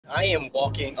I am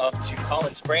walking up to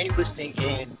Colin's brand new listing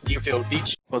in Deerfield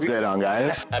Beach. What's going on,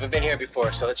 guys? I haven't been here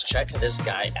before, so let's check this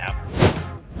guy out.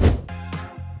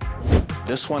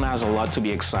 This one has a lot to be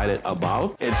excited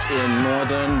about. It's in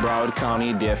northern Broward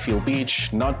County, Deerfield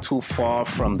Beach, not too far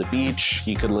from the beach.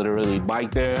 You could literally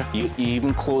bike there. You're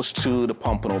even close to the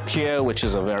Pompano Pier, which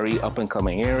is a very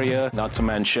up-and-coming area. Not to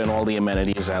mention all the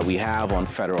amenities that we have on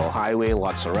Federal Highway,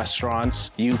 lots of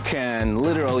restaurants. You can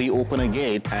literally open a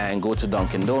gate and go to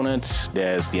Dunkin' Donuts.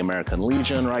 There's the American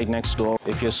Legion right next door.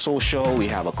 If you're social, we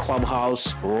have a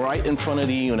Clubhouse right in front of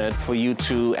the unit for you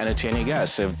to entertain your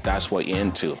guests if that's what you're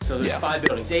into. So there's 5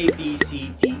 buildings, A, B,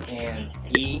 C, D, and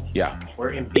E. Yeah.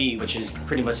 We're in B, which is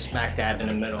pretty much smack dab in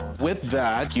the middle. With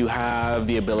that, you have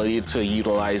the ability to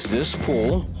utilize this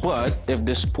pool, but if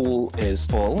this pool is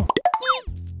full,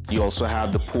 you also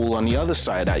have the pool on the other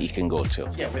side that you can go to.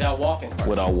 Yeah, without walking.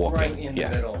 Without walking. Right in the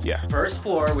middle. Yeah. First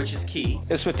floor, which is key.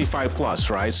 It's 55 plus,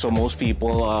 right? So most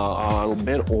people are a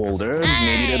bit older.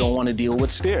 Maybe they don't want to deal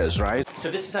with stairs, right? So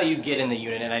this is how you get in the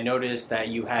unit, and I noticed that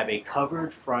you have a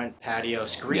covered front patio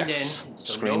screened in. So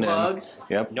screened no bugs,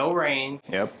 no rain.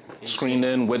 Yep. Screened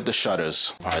in with the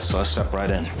shutters. All right, so let's step right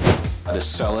in. The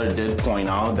seller did point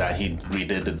out that he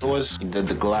redid the doors. He did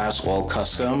the glass all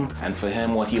custom. And for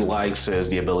him, what he likes is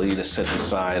the ability to sit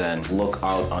inside and look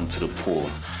out onto the pool.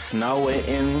 Now we're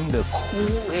in the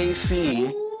cool AC.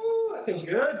 Ooh, that feels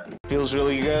good. Feels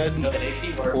really good. No, the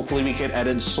AC works. Hopefully we can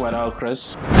edit the sweat out,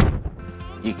 Chris.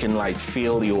 You can like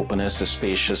feel the openness, the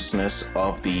spaciousness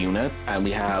of the unit. And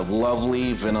we have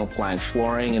lovely vinyl plank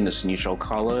flooring in this neutral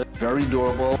color. Very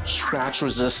durable, scratch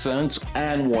resistant,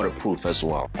 and waterproof as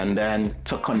well. And then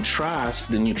to contrast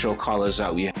the neutral colors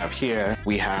that we have here,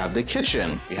 we have the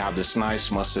kitchen. We have this nice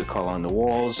mustard color on the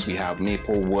walls. We have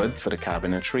maple wood for the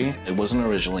cabinetry. It wasn't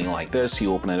originally like this. He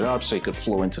opened it up so it could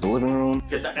flow into the living room.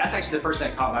 Because that's actually the first thing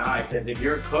that caught my eye. Because if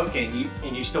you're cooking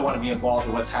and you still want to be involved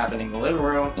in what's happening in the living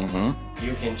room,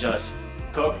 you can just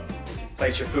cook,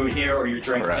 place your food here or your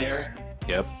drinks there.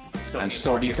 Yep. And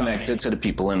still be connected to the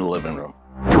people in the living room.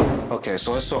 Okay,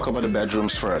 so let's talk about the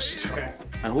bedrooms first. Okay.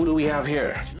 And who do we have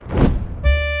here?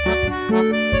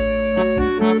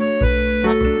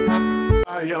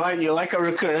 You like a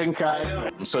recurring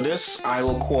character. So this I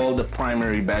will call the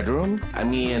primary bedroom. I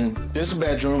mean, this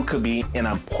bedroom could be an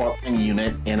important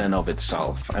unit in and of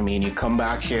itself. I mean, you come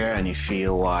back here and you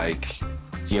feel like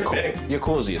you're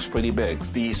cozy. It's pretty big.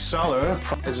 The seller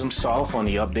prides himself on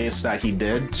the updates that he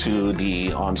did to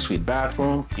the ensuite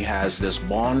bathroom. He has this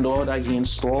barn door that he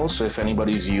installed, so if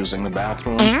anybody's using the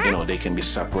bathroom, you know, they can be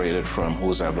separated from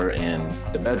who's ever in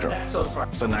the bedroom. That's so smart.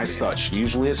 It's a nice touch.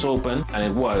 Usually it's open, and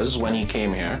it was when he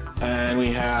came here. And we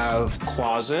have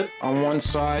closet on one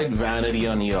side, vanity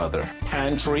on the other.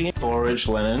 Pantry, storage,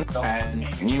 linen,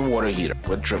 and new water heater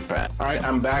with drip pan. All right,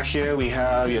 I'm back here. We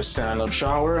have your stand-up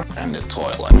shower and the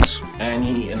toilet. And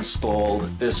he installed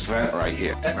this vent right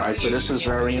here. Right, so this is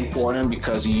very important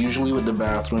because usually with the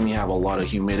bathroom you have a lot of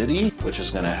humidity, which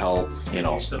is going to help, you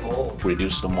know,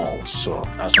 reduce the mold. So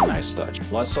that's a nice touch.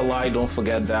 Lots of light. Don't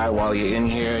forget that while you're in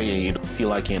here, you don't feel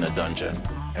like you're in a dungeon.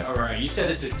 All right, you said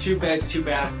this is 2 beds, 2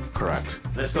 baths. Correct.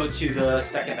 Let's go to the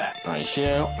second bath. Right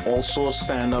here, also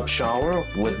stand-up shower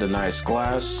with the nice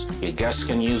glass. Your guests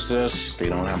can use this. They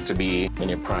don't have to be in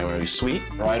your primary suite.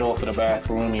 Right off of the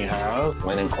bathroom, you have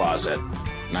linen closet.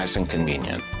 Nice and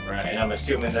convenient. Right, and I'm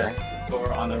assuming this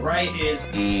door on the right is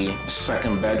the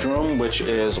second bedroom, which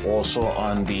is also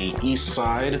on the east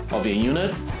side of your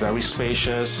unit. Very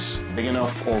spacious, big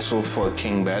enough also for a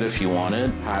king bed if you want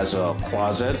it. Has a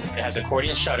closet. It has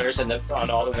accordion shutters on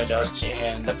all the windows.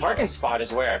 And the parking spot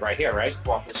is where? Right here, right?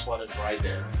 Well, this one is right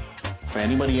there. For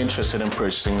anybody interested in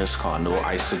purchasing this condo,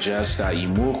 I suggest that you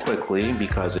move quickly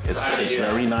because it's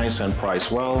very nice and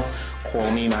priced well.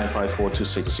 Call me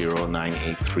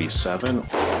 954-260-9837.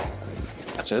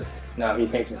 That's it. No, he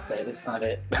thinks it's it. It's not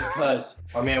it. Because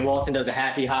our man Walton does a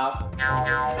happy hop.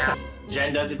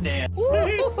 Jen does a dance.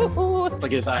 Look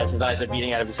at his eyes. His eyes are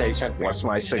beating out of his head. He's trying to What's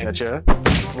my signature?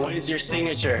 What is your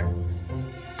signature?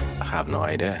 I have no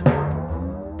idea.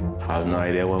 I have no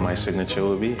idea what my signature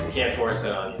would be. You can't force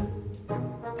it on you.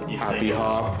 Happy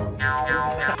hop.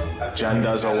 Jen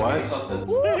does a what?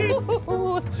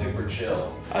 Super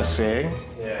chill. A sing?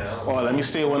 Yeah. Oh, let me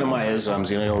say one of my isms.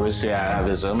 You know, you always say I have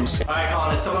isms. All right,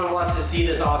 Colin, if someone wants to see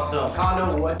this awesome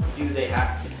condo, what do they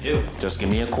have to do? Just give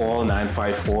me a call,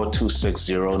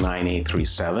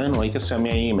 954-260-9837, or you can send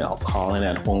me an email,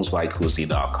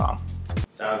 colin@homesbycusi.com.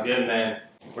 Sounds good, man.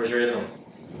 Where's your ism?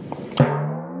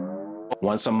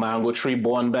 Once a mango tree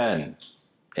born bend,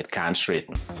 it can't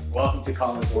straighten. Welcome to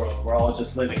Colin's world. We're all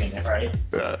just living in it, right?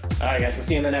 Yeah. All right, guys. We'll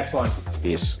see you in the next one.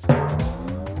 Peace.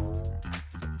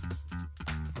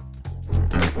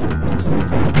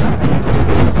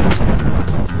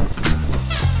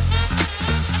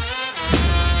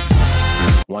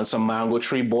 Once a mango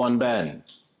tree bone bend,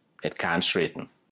 it can't straighten.